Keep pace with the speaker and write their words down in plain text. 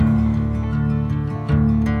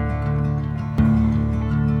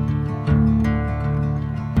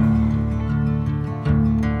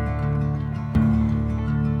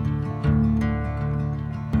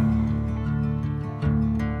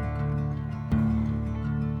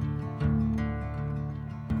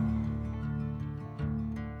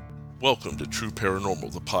Welcome to True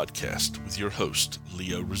Paranormal, the podcast, with your host,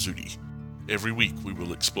 Leo Rizzuti. Every week we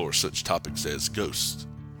will explore such topics as ghosts,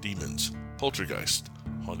 demons, poltergeist,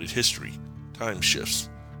 haunted history, time shifts,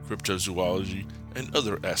 cryptozoology, and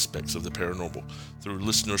other aspects of the paranormal through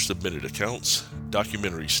listener-submitted accounts,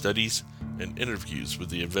 documentary studies, and interviews with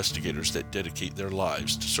the investigators that dedicate their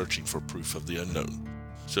lives to searching for proof of the unknown.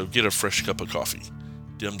 So get a fresh cup of coffee,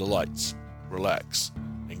 dim the lights, relax,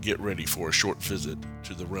 and get ready for a short visit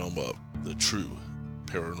to the realm of the true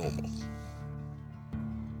paranormal.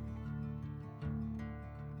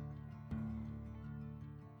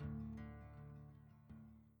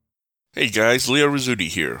 Hey guys, Leo Rizzuti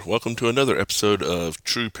here. Welcome to another episode of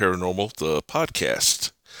True Paranormal, the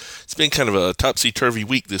podcast. It's been kind of a topsy-turvy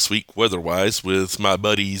week this week, weather-wise, with my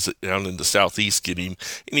buddies down in the southeast getting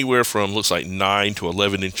anywhere from, looks like 9 to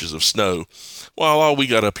 11 inches of snow, while all we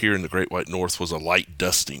got up here in the Great White North was a light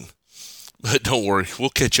dusting. But don't worry, we'll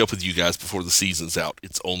catch up with you guys before the season's out.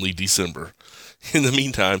 It's only December. In the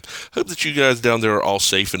meantime, hope that you guys down there are all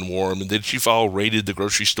safe and warm, and that you've all raided the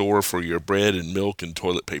grocery store for your bread and milk and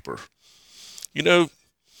toilet paper. You know,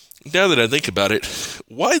 now that I think about it,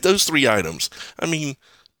 why those three items? I mean,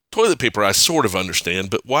 toilet paper I sort of understand,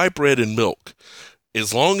 but why bread and milk?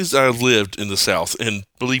 As long as I lived in the South, and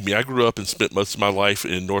believe me, I grew up and spent most of my life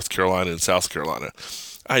in North Carolina and South Carolina,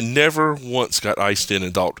 I never once got iced in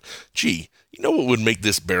and thought, gee, you know what would make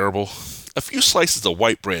this bearable? A few slices of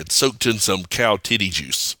white bread soaked in some cow titty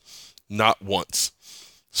juice. Not once.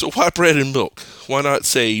 So why bread and milk? Why not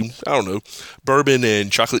say, I don't know, bourbon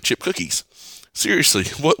and chocolate chip cookies? Seriously,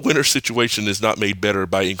 what winter situation is not made better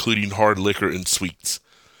by including hard liquor and sweets?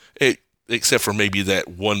 Except for maybe that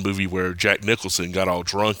one movie where Jack Nicholson got all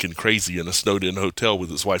drunk and crazy in a snowed-in hotel with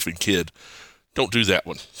his wife and kid. Don't do that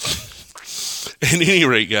one. At any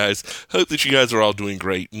rate, guys, hope that you guys are all doing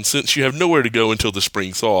great. And since you have nowhere to go until the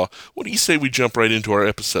spring thaw, what do you say we jump right into our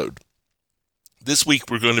episode? This week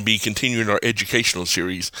we're going to be continuing our educational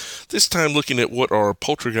series, this time looking at what are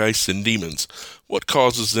poltergeists and demons, what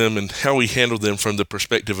causes them, and how we handle them from the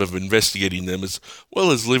perspective of investigating them as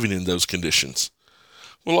well as living in those conditions.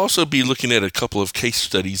 We'll also be looking at a couple of case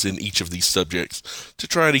studies in each of these subjects to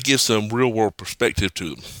try to give some real-world perspective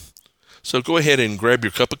to them. So go ahead and grab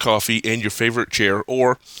your cup of coffee and your favorite chair,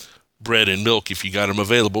 or bread and milk if you got them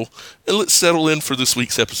available, and let's settle in for this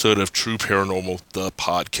week's episode of True Paranormal, the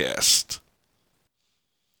podcast.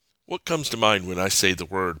 What comes to mind when I say the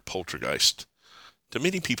word poltergeist? To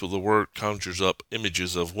many people, the word conjures up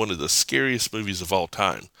images of one of the scariest movies of all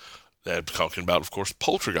time. I'm talking about, of course,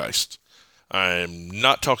 Poltergeist. I'm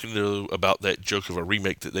not talking about that joke of a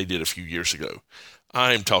remake that they did a few years ago.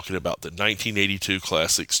 I'm talking about the 1982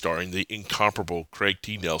 classic starring the incomparable Craig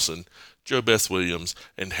T. Nelson, JoBeth Williams,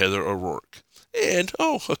 and Heather O'Rourke. And,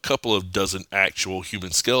 a couple of dozen actual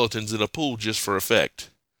human skeletons in a pool just for effect.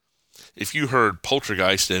 If you heard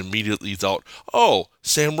Poltergeist and immediately thought, oh,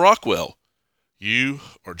 Sam Rockwell, you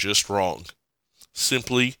are just wrong.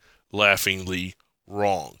 Simply, laughingly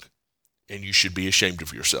wrong. And you should be ashamed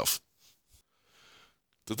of yourself.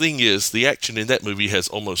 The thing is, the action in that movie has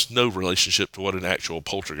almost no relationship to what an actual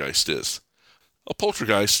poltergeist is. A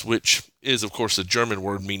poltergeist, which is of course a German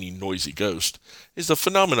word meaning noisy ghost, is a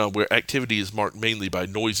phenomenon where activity is marked mainly by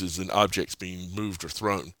noises and objects being moved or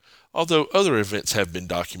thrown, although other events have been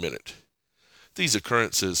documented. These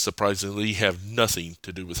occurrences, surprisingly, have nothing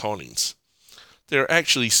to do with hauntings. They are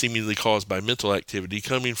actually seemingly caused by mental activity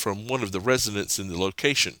coming from one of the residents in the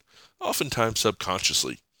location, oftentimes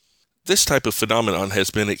subconsciously. This type of phenomenon has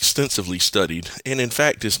been extensively studied, and in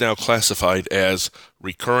fact is now classified as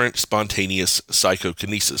recurrent spontaneous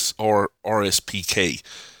psychokinesis, or RSPK,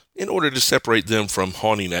 in order to separate them from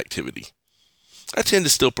haunting activity. I tend to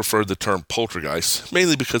still prefer the term poltergeist,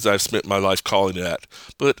 mainly because I've spent my life calling it that,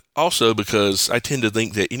 but also because I tend to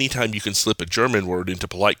think that anytime you can slip a German word into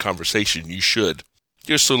polite conversation, you should,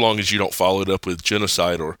 just so long as you don't follow it up with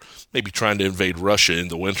genocide or maybe trying to invade Russia in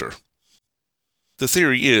the winter. The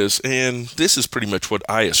theory is, and this is pretty much what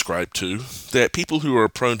I ascribe to, that people who are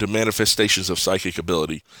prone to manifestations of psychic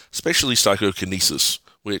ability, especially psychokinesis,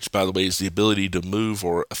 which, by the way, is the ability to move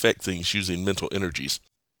or affect things using mental energies,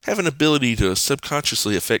 have an ability to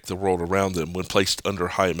subconsciously affect the world around them when placed under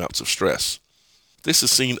high amounts of stress. This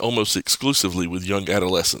is seen almost exclusively with young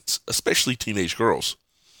adolescents, especially teenage girls.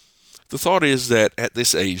 The thought is that at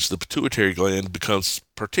this age, the pituitary gland becomes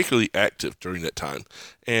particularly active during that time,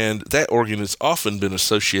 and that organ has often been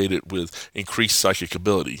associated with increased psychic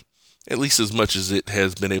ability, at least as much as it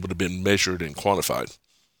has been able to be measured and quantified.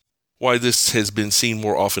 Why this has been seen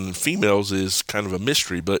more often in females is kind of a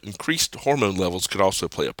mystery, but increased hormone levels could also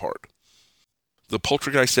play a part. The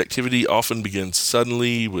poltergeist activity often begins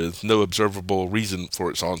suddenly with no observable reason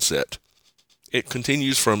for its onset. It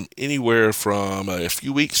continues from anywhere from a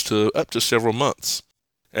few weeks to up to several months.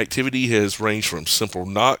 Activity has ranged from simple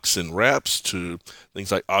knocks and raps to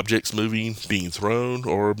things like objects moving, being thrown,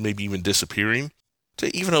 or maybe even disappearing,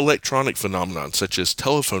 to even electronic phenomena such as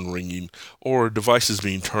telephone ringing or devices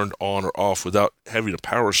being turned on or off without having a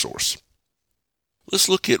power source. Let's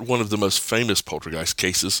look at one of the most famous poltergeist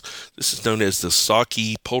cases. This is known as the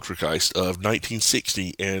Saki poltergeist of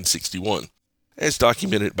 1960 and 61, as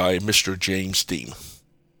documented by Mr. James Dean.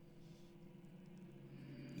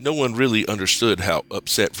 No one really understood how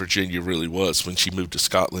upset Virginia really was when she moved to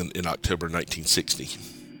Scotland in October 1960.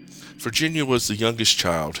 Virginia was the youngest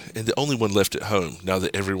child and the only one left at home now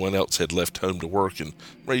that everyone else had left home to work and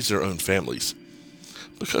raise their own families.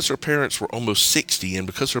 Because her parents were almost 60 and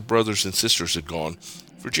because her brothers and sisters had gone,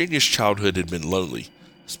 Virginia's childhood had been lonely,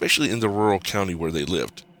 especially in the rural county where they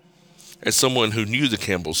lived. As someone who knew the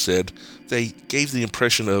Campbells said, they gave the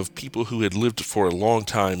impression of people who had lived for a long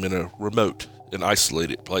time in a remote and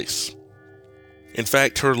isolated place. In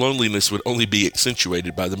fact, her loneliness would only be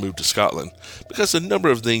accentuated by the move to Scotland, because a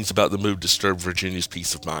number of things about the move disturbed Virginia's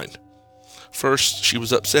peace of mind. First, she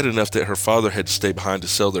was upset enough that her father had to stay behind to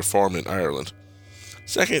sell their farm in Ireland.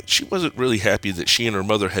 Second, she wasn't really happy that she and her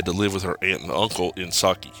mother had to live with her aunt and uncle in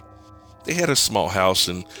Saki. They had a small house,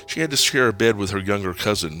 and she had to share a bed with her younger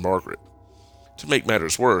cousin, Margaret. To make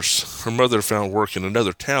matters worse, her mother found work in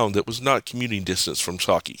another town that was not commuting distance from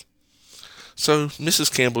Saki. So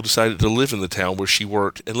Mrs. Campbell decided to live in the town where she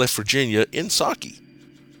worked and left Virginia in Saki.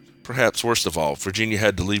 Perhaps worst of all, Virginia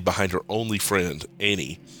had to leave behind her only friend,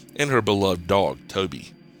 Annie, and her beloved dog,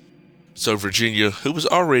 Toby. So Virginia, who was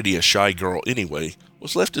already a shy girl anyway,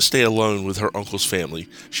 was left to stay alone with her uncle's family,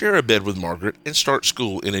 share a bed with Margaret, and start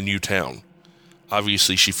school in a new town.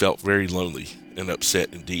 Obviously, she felt very lonely and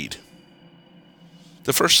upset indeed.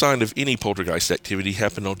 The first sign of any poltergeist activity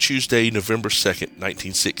happened on Tuesday, November 2nd,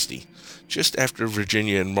 1960, just after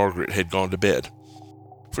Virginia and Margaret had gone to bed.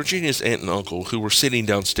 Virginia's aunt and uncle, who were sitting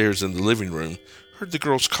downstairs in the living room, heard the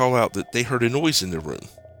girls call out that they heard a noise in their room.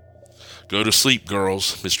 "Go to sleep,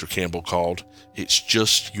 girls," Mr. Campbell called. "It's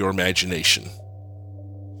just your imagination."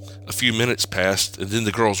 A few minutes passed, and then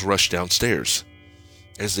the girls rushed downstairs.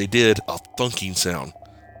 As they did, a thunking sound,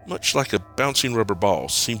 much like a bouncing rubber ball,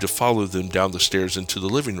 seemed to follow them down the stairs into the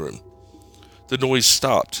living room. The noise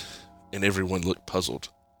stopped, and everyone looked puzzled.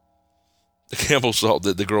 The Campbells thought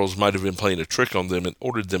that the girls might have been playing a trick on them and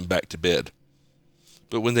ordered them back to bed.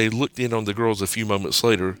 But when they looked in on the girls a few moments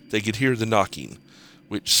later, they could hear the knocking,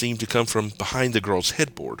 which seemed to come from behind the girls'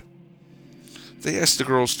 headboard. They asked the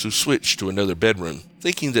girls to switch to another bedroom,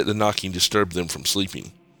 thinking that the knocking disturbed them from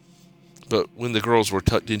sleeping. But when the girls were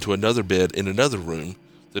tucked into another bed in another room,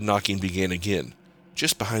 the knocking began again,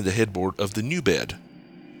 just behind the headboard of the new bed.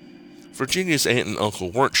 Virginia's aunt and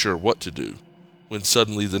uncle weren't sure what to do, when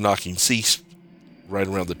suddenly the knocking ceased, right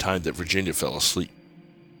around the time that Virginia fell asleep.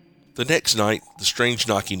 The next night, the strange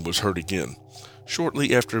knocking was heard again,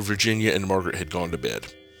 shortly after Virginia and Margaret had gone to bed.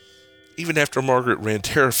 Even after Margaret ran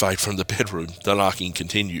terrified from the bedroom, the knocking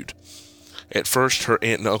continued. At first, her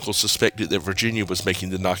aunt and uncle suspected that Virginia was making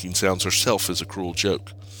the knocking sounds herself as a cruel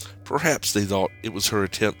joke. Perhaps they thought it was her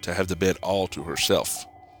attempt to have the bed all to herself.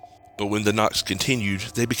 But when the knocks continued,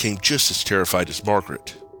 they became just as terrified as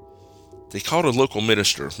Margaret. They called a local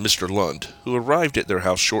minister, Mr. Lund, who arrived at their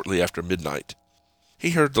house shortly after midnight.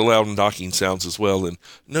 He heard the loud knocking sounds as well and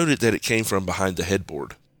noted that it came from behind the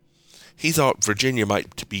headboard. He thought Virginia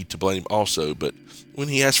might be to blame also, but when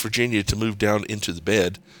he asked Virginia to move down into the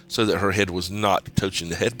bed so that her head was not touching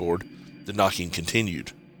the headboard, the knocking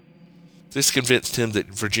continued. This convinced him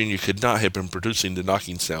that Virginia could not have been producing the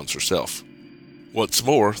knocking sounds herself. Once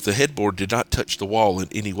more, the headboard did not touch the wall in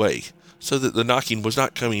any way, so that the knocking was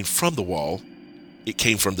not coming from the wall, it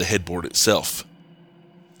came from the headboard itself.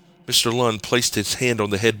 Mr. Lund placed his hand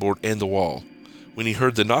on the headboard and the wall. When he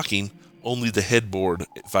heard the knocking, only the headboard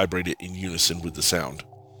vibrated in unison with the sound.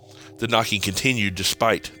 The knocking continued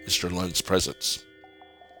despite Mr. Lund's presence.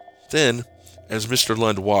 Then, as Mr.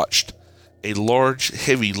 Lund watched, a large,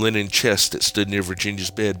 heavy linen chest that stood near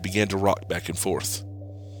Virginia's bed began to rock back and forth.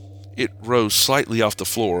 It rose slightly off the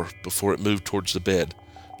floor before it moved towards the bed,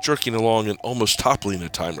 jerking along and almost toppling a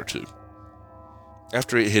time or two.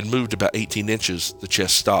 After it had moved about 18 inches, the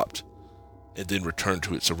chest stopped, and then returned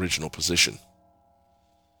to its original position.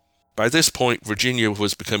 By this point, Virginia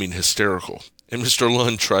was becoming hysterical, and Mr.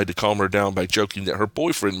 Lund tried to calm her down by joking that her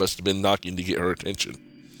boyfriend must have been knocking to get her attention.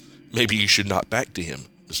 "Maybe you should knock back to him,"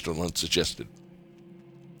 Mr. Lund suggested.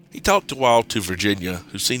 He talked a while to Virginia,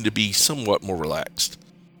 who seemed to be somewhat more relaxed.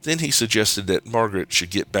 Then he suggested that Margaret should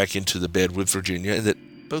get back into the bed with Virginia and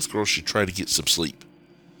that both girls should try to get some sleep.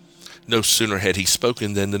 No sooner had he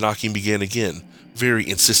spoken than the knocking began again, very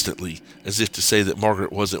insistently, as if to say that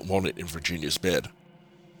Margaret wasn't wanted in Virginia's bed.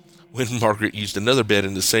 When Margaret used another bed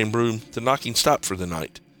in the same room, the knocking stopped for the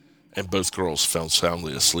night, and both girls fell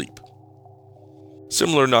soundly asleep.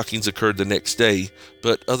 Similar knockings occurred the next day,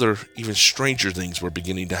 but other, even stranger things were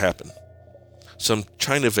beginning to happen. Some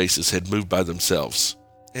china vases had moved by themselves.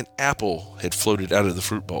 An apple had floated out of the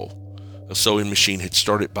fruit bowl. A sewing machine had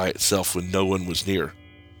started by itself when no one was near.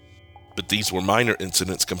 But these were minor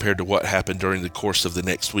incidents compared to what happened during the course of the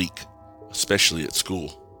next week, especially at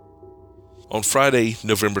school. On Friday,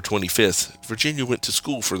 November 25th, Virginia went to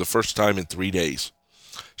school for the first time in 3 days.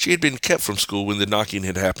 She had been kept from school when the knocking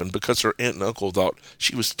had happened because her aunt and uncle thought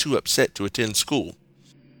she was too upset to attend school.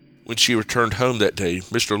 When she returned home that day,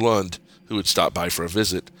 Mr. Lund, who had stopped by for a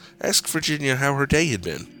visit, asked Virginia how her day had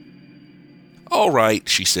been. "All right,"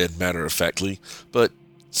 she said matter-of-factly, "but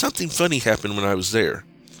something funny happened when I was there.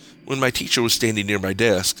 When my teacher was standing near my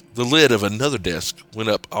desk, the lid of another desk went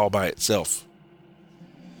up all by itself."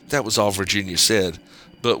 That was all Virginia said,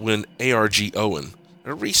 but when A.R.G. Owen,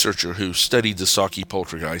 a researcher who studied the Saki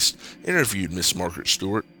poltergeist, interviewed Miss Margaret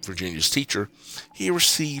Stewart, Virginia's teacher, he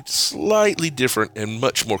received slightly different and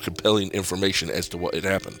much more compelling information as to what had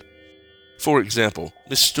happened. For example,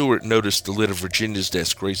 Miss Stewart noticed the lid of Virginia's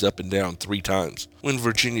desk raise up and down 3 times when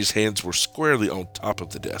Virginia's hands were squarely on top of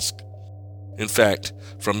the desk. In fact,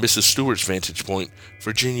 from Mrs. Stewart's vantage point,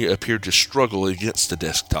 Virginia appeared to struggle against the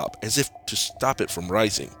desktop, as if to stop it from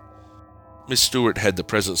rising. Miss Stewart had the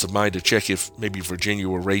presence of mind to check if maybe Virginia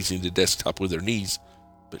were raising the desktop with her knees,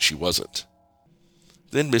 but she wasn't.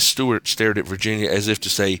 Then Miss Stewart stared at Virginia as if to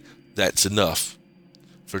say, "That's enough."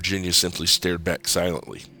 Virginia simply stared back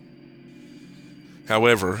silently.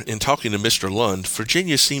 However, in talking to Mr. Lund,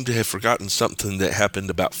 Virginia seemed to have forgotten something that happened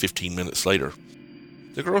about 15 minutes later.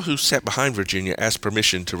 The girl who sat behind Virginia asked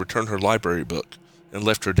permission to return her library book and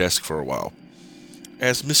left her desk for a while.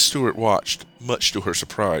 As Miss Stewart watched, much to her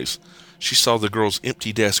surprise, she saw the girl's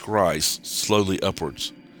empty desk rise slowly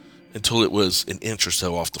upwards until it was an inch or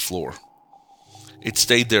so off the floor. It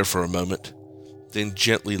stayed there for a moment, then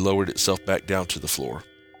gently lowered itself back down to the floor.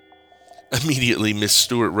 Immediately, Miss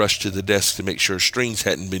Stewart rushed to the desk to make sure strings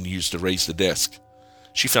hadn't been used to raise the desk.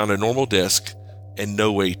 She found a normal desk and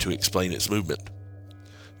no way to explain its movement.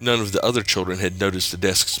 None of the other children had noticed the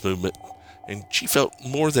desk's movement, and she felt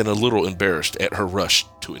more than a little embarrassed at her rush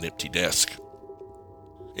to an empty desk.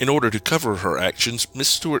 In order to cover her actions, Miss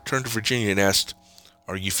Stewart turned to Virginia and asked,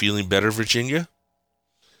 "Are you feeling better, Virginia?"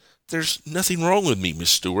 "There's nothing wrong with me, Miss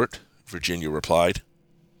Stewart," Virginia replied.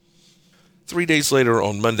 3 days later,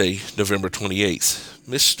 on Monday, November 28th,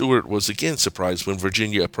 Miss Stewart was again surprised when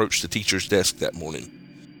Virginia approached the teacher's desk that morning.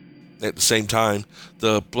 At the same time,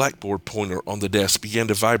 the blackboard pointer on the desk began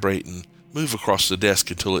to vibrate and move across the desk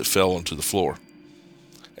until it fell onto the floor.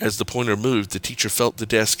 As the pointer moved, the teacher felt the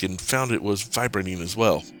desk and found it was vibrating as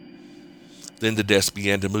well. Then the desk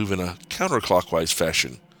began to move in a counterclockwise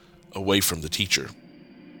fashion, away from the teacher.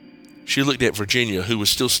 She looked at Virginia, who was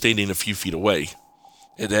still standing a few feet away.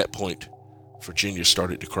 At that point, Virginia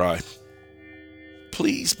started to cry.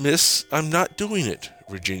 "Please, miss, I'm not doing it,"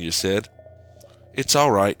 Virginia said. "It's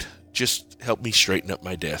all right. Just help me straighten up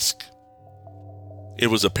my desk." It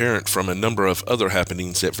was apparent from a number of other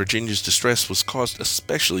happenings that Virginia's distress was caused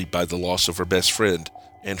especially by the loss of her best friend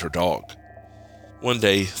and her dog. One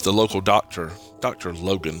day, the local doctor, Dr.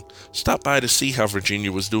 Logan, stopped by to see how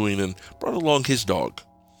Virginia was doing and brought along his dog.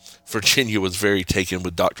 Virginia was very taken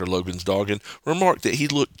with Dr. Logan's dog and remarked that he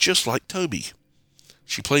looked just like Toby.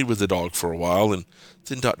 She played with the dog for a while, and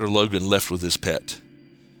then Dr. Logan left with his pet.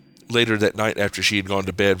 Later that night, after she had gone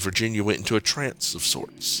to bed, Virginia went into a trance of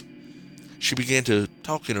sorts. She began to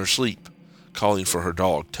talk in her sleep, calling for her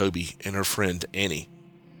dog, Toby, and her friend, Annie.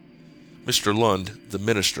 Mr. Lund, the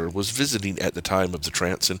minister, was visiting at the time of the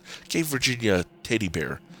trance and gave Virginia a teddy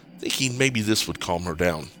bear, thinking maybe this would calm her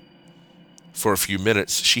down. For a few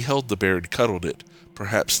minutes, she held the bear and cuddled it,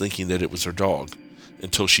 perhaps thinking that it was her dog,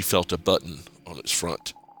 until she felt a button on its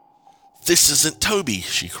front. "This isn't Toby!"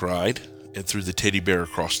 she cried, and threw the teddy bear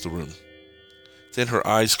across the room. Then her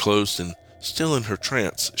eyes closed, and still in her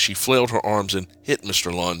trance, she flailed her arms and hit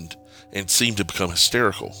Mr. Lund, and seemed to become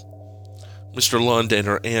hysterical. Mr. Lund and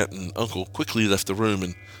her aunt and uncle quickly left the room,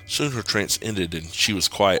 and soon her trance ended, and she was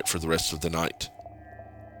quiet for the rest of the night.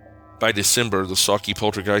 By December, the Saki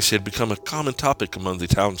poltergeist had become a common topic among the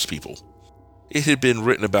townspeople. It had been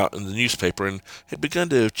written about in the newspaper and had begun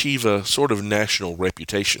to achieve a sort of national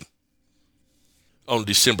reputation. On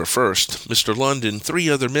December 1st, Mr. Lund and 3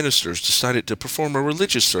 other ministers decided to perform a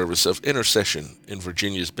religious service of intercession in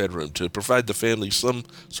Virginia's bedroom to provide the family some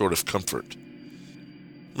sort of comfort.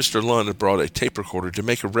 Mr. Lund had brought a tape recorder to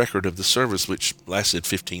make a record of the service, which lasted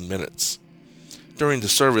 15 minutes. During the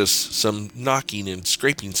service, some knocking and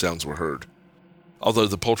scraping sounds were heard. Although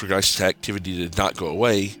the poltergeist activity did not go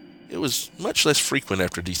away, it was much less frequent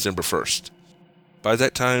after December 1st. By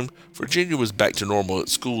that time, Virginia was back to normal at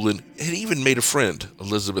school and had even made a friend,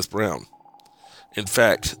 Elizabeth Brown. In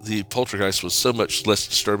fact, the poltergeist was so much less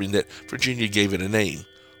disturbing that Virginia gave it a name,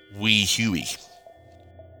 Wee Huey.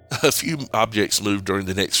 A few objects moved during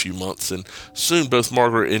the next few months, and soon both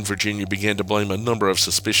Margaret and Virginia began to blame a number of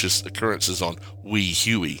suspicious occurrences on Wee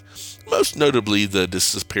Huey, most notably the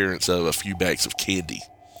disappearance of a few bags of candy.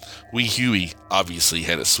 Wee Huey obviously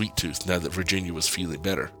had a sweet tooth now that Virginia was feeling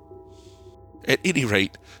better. At any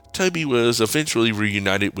rate, Toby was eventually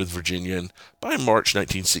reunited with Virginia, and by March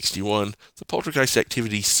 1961, the poltergeist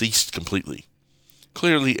activity ceased completely.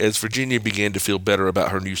 Clearly, as Virginia began to feel better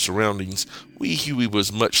about her new surroundings, Wee Huey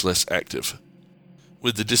was much less active.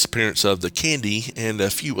 With the disappearance of the candy and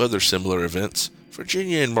a few other similar events,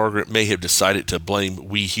 Virginia and Margaret may have decided to blame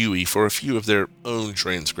Wee Huey for a few of their own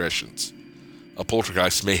transgressions. A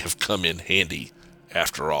poltergeist may have come in handy,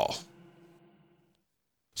 after all.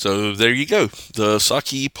 So there you go, the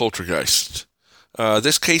Saki poltergeist.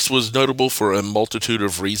 This case was notable for a multitude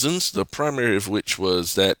of reasons, the primary of which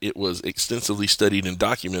was that it was extensively studied and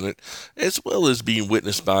documented, as well as being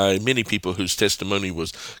witnessed by many people whose testimony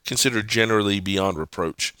was considered generally beyond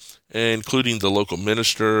reproach, including the local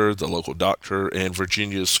minister, the local doctor, and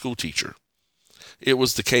Virginia's school teacher. It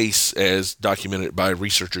was the case, as documented by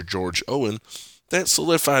researcher George Owen, that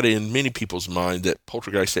solidified in many people's mind that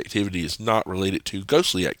poltergeist activity is not related to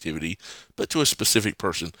ghostly activity, but to a specific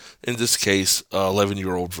person, in this case,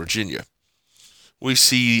 11-year-old Virginia. We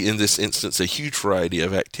see in this instance a huge variety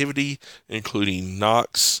of activity, including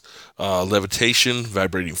knocks, levitation,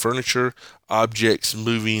 vibrating furniture, objects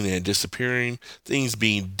moving and disappearing, things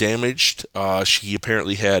being damaged. She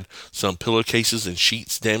apparently had some pillowcases and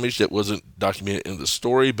sheets damaged that wasn't documented in the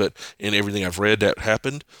story, but in everything I've read that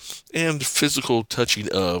happened, and physical touching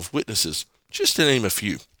of witnesses, just to name a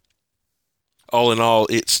few. All in all,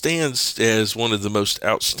 it stands as one of the most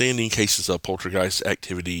outstanding cases of poltergeist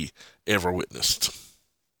activity ever witnessed.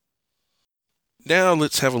 Now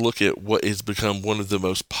let's have a look at what has become one of the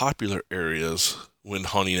most popular areas when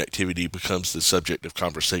haunting activity becomes the subject of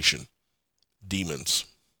conversation: demons.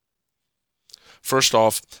 First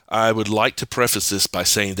off, I would like to preface this by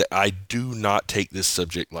saying that I do not take this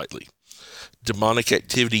subject lightly. Demonic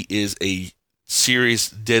activity is a serious,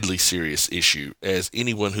 deadly serious issue, as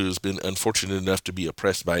anyone who has been unfortunate enough to be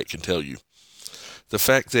oppressed by it can tell you. The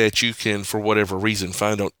fact that you can, for whatever reason,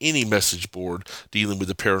 find on any message board dealing with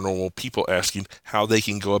the paranormal people asking how they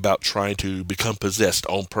can go about trying to become possessed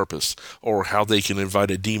on purpose, or how they can invite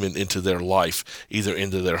a demon into their life, either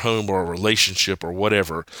into their home or a relationship or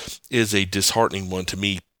whatever, is a disheartening one to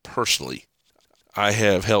me personally. I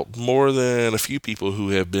have helped more than a few people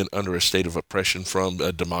who have been under a state of oppression from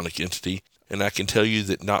a demonic entity, and I can tell you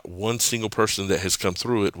that not one single person that has come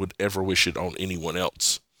through it would ever wish it on anyone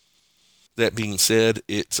else. That being said,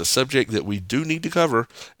 it's a subject that we do need to cover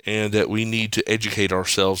and that we need to educate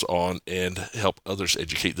ourselves on and help others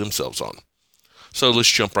educate themselves on. So let's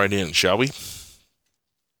jump right in, shall we?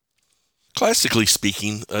 Classically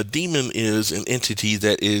speaking, a demon is an entity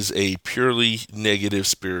that is a purely negative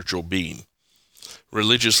spiritual being.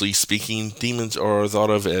 Religiously speaking, demons are thought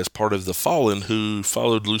of as part of the fallen who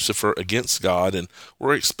followed Lucifer against God and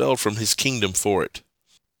were expelled from his kingdom for it.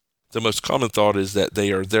 The most common thought is that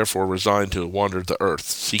they are therefore resigned to wander the earth,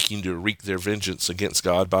 seeking to wreak their vengeance against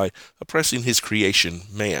God by oppressing his creation,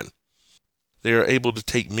 man. They are able to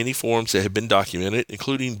take many forms that have been documented,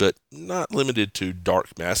 including but not limited to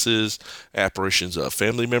dark masses, apparitions of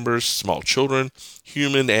family members, small children,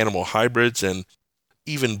 human-animal hybrids, and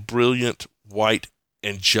even brilliant, white,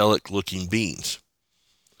 angelic-looking beings.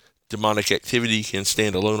 Demonic activity can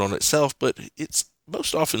stand alone on itself, but it's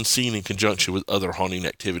most often seen in conjunction with other haunting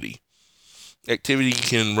activity. Activity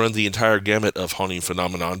can run the entire gamut of haunting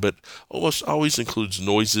phenomenon, but almost always includes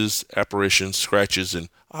noises, apparitions, scratches, and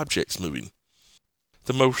objects moving.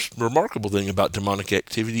 The most remarkable thing about demonic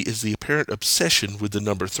activity is the apparent obsession with the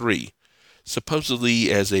number 3,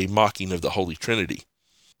 supposedly as a mocking of the Holy Trinity.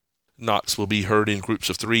 Knocks will be heard in groups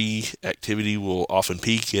of 3, activity will often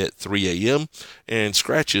peak at 3 a.m., and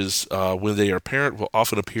scratches, when they are apparent, will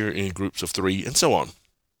often appear in groups of 3, and so on.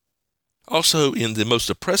 Also, in the most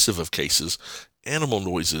oppressive of cases, animal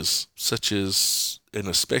noises, such as, and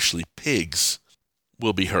especially pigs,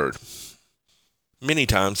 will be heard. Many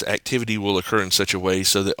times, activity will occur in such a way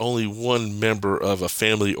so that only one member of a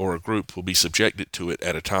family or a group will be subjected to it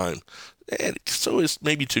at a time, and so as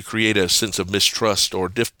maybe to create a sense of mistrust or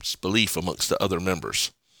disbelief amongst the other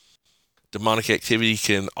members. Demonic activity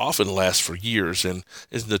can often last for years and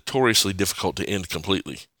is notoriously difficult to end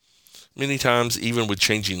completely. Many times, even with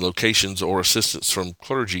changing locations or assistance from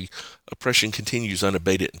clergy, oppression continues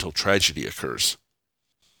unabated until tragedy occurs.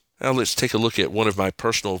 Now let's take a look at one of my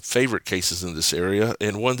personal favorite cases in this area,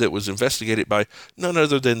 and one that was investigated by none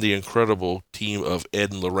other than the incredible team of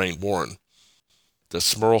Ed and Lorraine Warren. The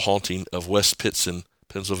Smurl haunting of West Pittston,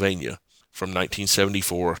 Pennsylvania, from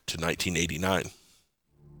 1974 to 1989.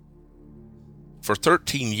 For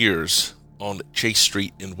 13 years, on Chase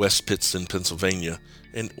Street in West Pittston, Pennsylvania,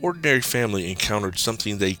 an ordinary family encountered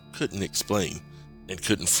something they couldn't explain and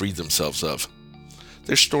couldn't free themselves of.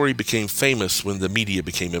 Their story became famous when the media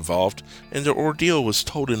became involved, and their ordeal was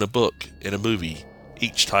told in a book and a movie,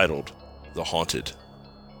 each titled The Haunted.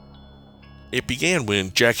 It began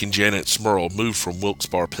when Jack and Janet Smurl moved from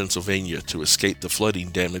Wilkes-Barre, Pennsylvania to escape the flooding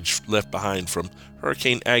damage left behind from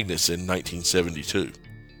Hurricane Agnes in 1972.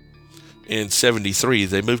 In 1973,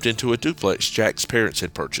 they moved into a duplex Jack's parents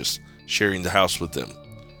had purchased, sharing the house with them.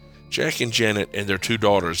 Jack and Janet and their two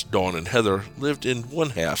daughters, Dawn and Heather, lived in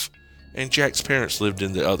one half, and Jack's parents lived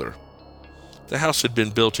in the other. The house had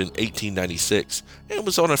been built in 1896 and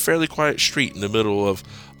was on a fairly quiet street in the middle of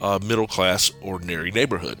a middle-class, ordinary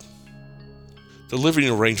neighborhood. The living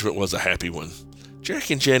arrangement was a happy one. Jack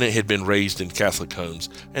and Janet had been raised in Catholic homes,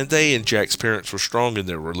 and they and Jack's parents were strong in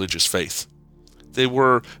their religious faith. They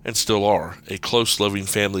were, and still are, a close, loving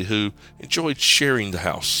family who enjoyed sharing the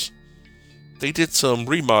house. They did some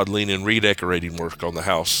remodeling and redecorating work on the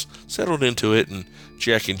house, settled into it, and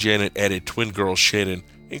Jack and Janet added twin girls Shannon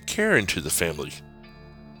and Karen to the family.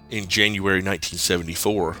 In January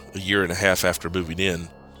 1974, a year and a half after moving in,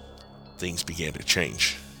 things began to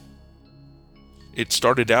change. It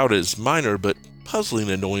started out as minor but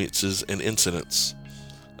puzzling annoyances and incidents.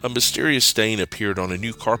 A mysterious stain appeared on a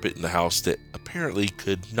new carpet in the house that apparently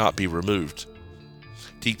could not be removed.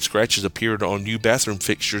 Deep scratches appeared on new bathroom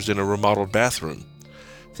fixtures in a remodeled bathroom.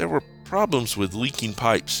 There were problems with leaking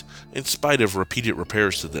pipes in spite of repeated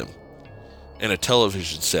repairs to them. And a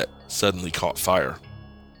television set suddenly caught fire.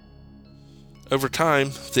 Over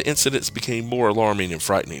time, the incidents became more alarming and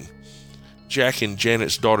frightening. Jack and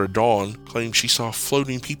Janet's daughter Dawn claimed she saw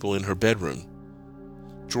floating people in her bedroom.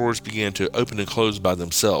 Drawers began to open and close by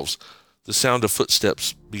themselves. The sound of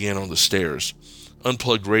footsteps began on the stairs.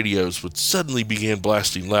 Unplugged radios would suddenly begin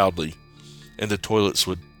blasting loudly, and the toilets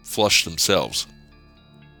would flush themselves.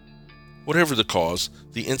 Whatever the cause,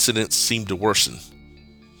 the incidents seemed to worsen.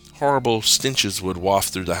 Horrible stenches would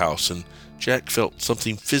waft through the house, and Jack felt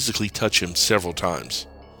something physically touch him several times.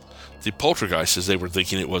 The poltergeist, as they were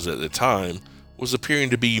thinking it was at the time, was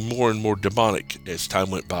appearing to be more and more demonic as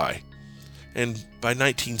time went by. And by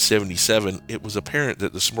 1977, it was apparent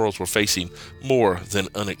that the Smurls were facing more than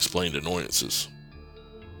unexplained annoyances.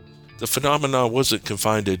 The phenomenon wasn't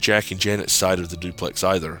confined to Jack and Janet's side of the duplex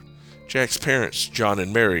either. Jack's parents, John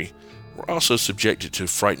and Mary, were also subjected to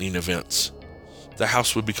frightening events. The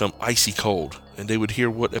house would become icy cold, and they would hear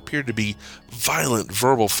what appeared to be violent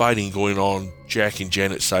verbal fighting going on Jack and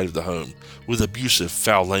Janet's side of the home, with abusive,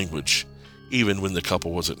 foul language, even when the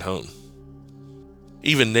couple wasn't home.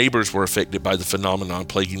 Even neighbors were affected by the phenomenon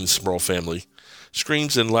plaguing the Smurl family.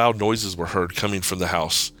 Screams and loud noises were heard coming from the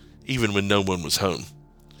house, even when no one was home.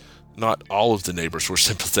 Not all of the neighbors were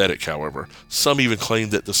sympathetic, however. Some even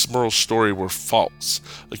claimed that the Smurls' story were false,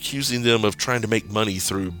 accusing them of trying to make money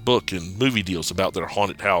through book and movie deals about their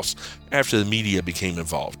haunted house after the media became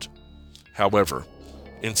involved. However,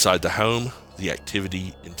 inside the home, the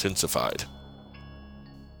activity intensified.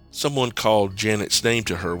 Someone called Janet's name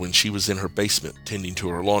to her when she was in her basement tending to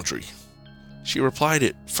her laundry. She replied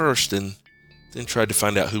at first and then tried to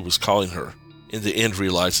find out who was calling her, in the end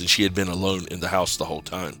realizing she had been alone in the house the whole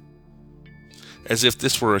time. As if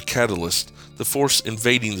this were a catalyst, the force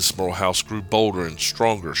invading the Smurl house grew bolder and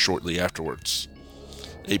stronger shortly afterwards.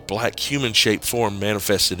 A black human-shaped form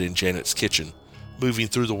manifested in Janet's kitchen, moving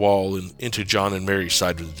through the wall and into John and Mary's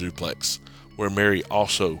side of the duplex, where Mary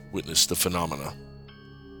also witnessed the phenomena.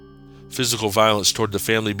 Physical violence toward the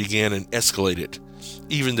family began and escalated.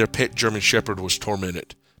 Even their pet German Shepherd was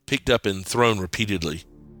tormented, picked up and thrown repeatedly.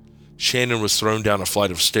 Shannon was thrown down a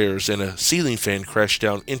flight of stairs, and a ceiling fan crashed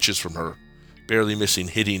down inches from her, barely missing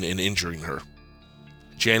hitting and injuring her.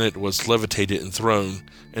 Janet was levitated and thrown,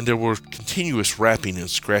 and there were continuous rapping and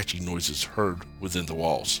scratching noises heard within the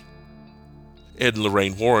walls. Ed and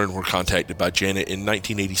Lorraine Warren were contacted by Janet in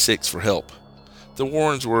 1986 for help. The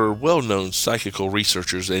Warrens were well-known psychical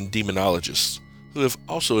researchers and demonologists who have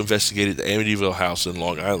also investigated the Amityville house in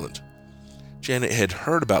Long Island. Janet had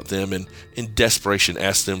heard about them and, in desperation,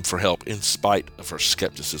 asked them for help in spite of her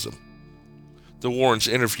skepticism. The Warrens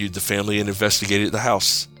interviewed the family and investigated the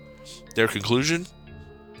house. Their conclusion?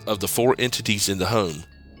 Of the 4 entities in the home,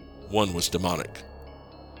 1 was demonic.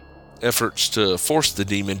 Efforts to force the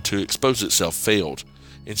demon to expose itself failed,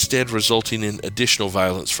 instead resulting in additional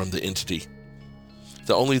violence from the entity.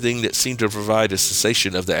 The only thing that seemed to provide a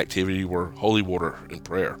cessation of the activity were holy water and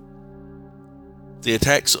prayer. The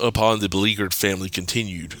attacks upon the beleaguered family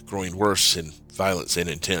continued, growing worse in violence and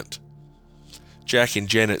intent. Jack and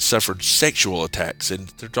Janet suffered sexual attacks, and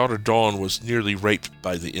their daughter Dawn was nearly raped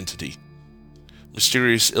by the entity.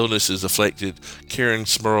 Mysterious illnesses afflicted Karen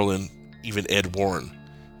Smurl and even Ed Warren.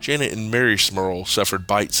 Janet and Mary Smurl suffered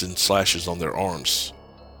bites and slashes on their arms.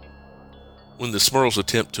 When the Smurls'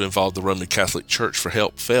 attempt to involve the Roman Catholic Church for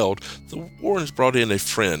help failed, the Warrens brought in a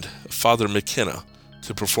friend, Father McKenna,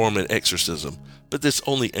 to perform an exorcism, but this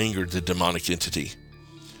only angered the demonic entity.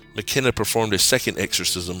 McKenna performed a second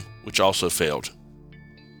exorcism, which also failed.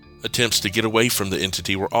 Attempts to get away from the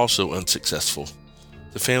entity were also unsuccessful.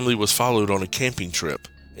 The family was followed on a camping trip,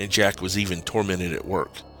 and Jack was even tormented at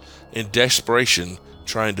work. In desperation,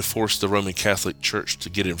 trying to force the Roman Catholic Church to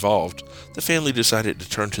get involved, the family decided to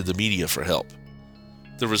turn to the media for help.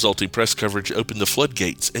 The resulting press coverage opened the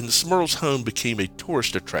floodgates, and the Smurls' home became a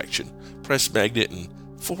tourist attraction, press magnet, and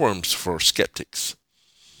forums for skeptics.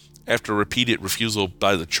 After repeated refusal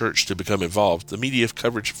by the church to become involved, the media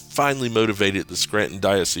coverage finally motivated the Scranton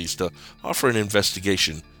Diocese to offer an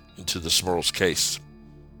investigation into the Smurls' case.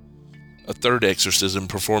 A third exorcism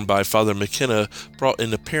performed by Father McKenna brought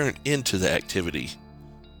an apparent end to the activity.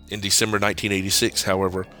 In December 1986,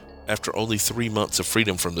 however, after only 3 months of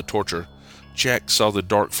freedom from the torture, Jack saw the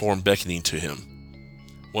dark form beckoning to him.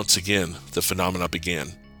 Once again, the phenomena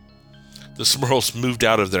began. The Smurls moved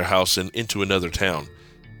out of their house and into another town,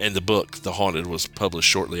 and the book, The Haunted, was published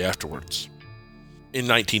shortly afterwards. In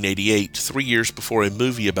 1988, 3 years before a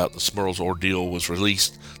movie about the Smurls' ordeal was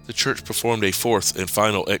released, the church performed a fourth and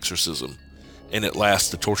final exorcism, and at last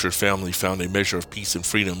the tortured family found a measure of peace and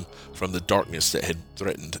freedom from the darkness that had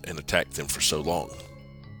threatened and attacked them for so long.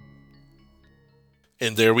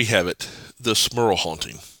 And there we have it, the Smurl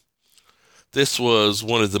haunting. This was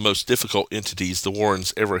one of the most difficult entities the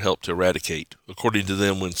Warrens ever helped to eradicate, according to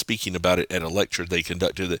them when speaking about it at a lecture they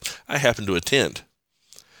conducted that I happened to attend.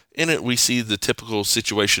 In it, we see the typical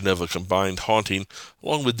situation of a combined haunting,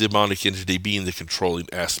 along with the demonic entity being the controlling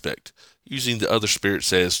aspect, using the other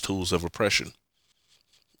spirits as tools of oppression.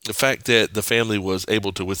 The fact that the family was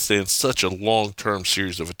able to withstand such a long-term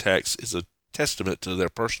series of attacks is a testament to their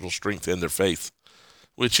personal strength and their faith,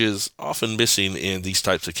 which is often missing in these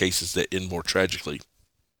types of cases that end more tragically.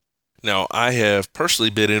 Now, I have personally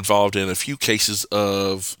been involved in a few cases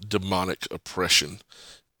of demonic oppression.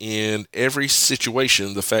 In every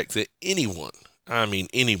situation, the fact that anyone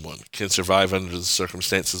can survive under the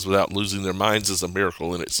circumstances without losing their minds is a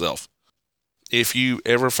miracle in itself. If you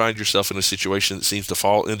ever find yourself in a situation that seems to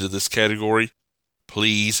fall into this category,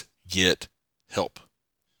 please get help.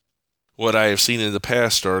 What I have seen in the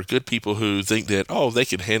past are good people who think that, they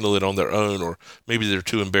can handle it on their own, or maybe they're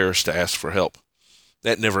too embarrassed to ask for help.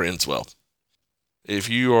 That never ends well. If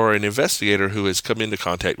you are an investigator who has come into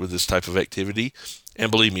contact with this type of activity,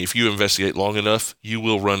 and believe me, if you investigate long enough, you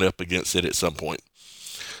will run up against it at some point.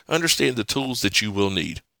 Understand the tools that you will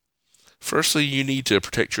need. Firstly, you need to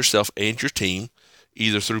protect yourself and your team,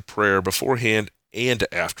 either through prayer beforehand and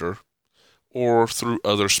after, or through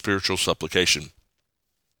other spiritual supplication.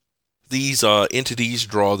 These entities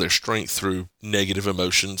draw their strength through negative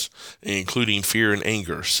emotions, including fear and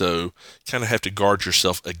anger, so kind of have to guard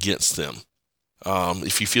yourself against them.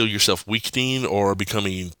 If you feel yourself weakening or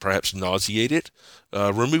becoming perhaps nauseated,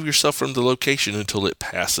 remove yourself from the location until it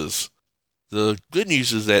passes. The good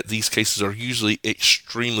news is that these cases are usually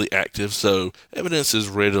extremely active, so evidence is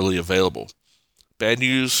readily available. Bad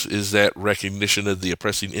news is that recognition of the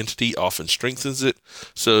oppressing entity often strengthens it,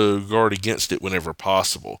 so guard against it whenever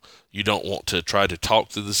possible. You don't want to try to talk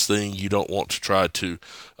to this thing. You don't want to try to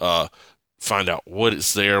find out what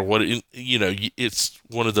is there. It's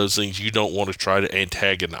one of those things you don't want to try to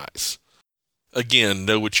antagonize. Again,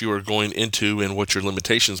 know what you are going into and what your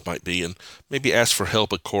limitations might be, and maybe ask for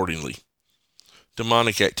help accordingly.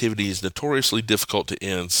 Demonic activity is notoriously difficult to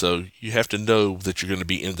end, so you have to know that you're going to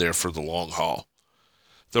be in there for the long haul.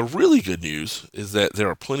 The really good news is that there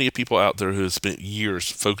are plenty of people out there who have spent years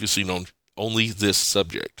focusing on only this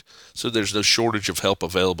subject, so there's no shortage of help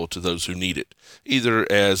available to those who need it, either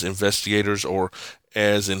as investigators or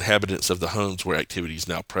as inhabitants of the homes where activity is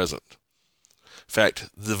now present. In fact,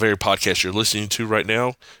 the very podcast you're listening to right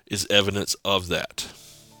now is evidence of that.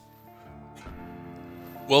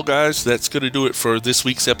 Well, guys, that's going to do it for this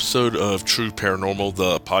week's episode of True Paranormal,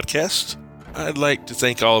 the podcast. I'd like to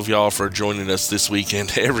thank all of y'all for joining us this week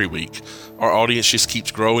and every week. Our audience just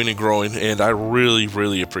keeps growing and growing, and I really,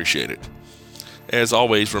 really appreciate it. As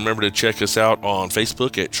always, remember to check us out on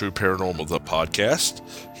Facebook at True Paranormal, the podcast.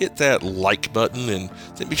 Hit that like button, and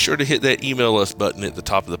then be sure to hit that email us button at the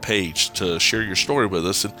top of the page to share your story with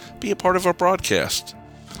us and be a part of our broadcast.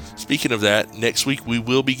 Speaking of that, next week we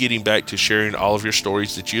will be getting back to sharing all of your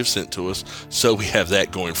stories that you have sent to us, so we have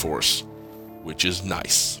that going for us, which is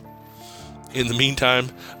nice. In the meantime,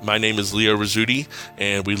 my name is Leo Rizzuti,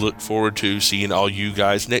 and we look forward to seeing all you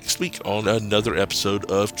guys next week on another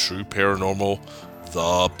episode of True Paranormal,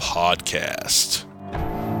 the podcast.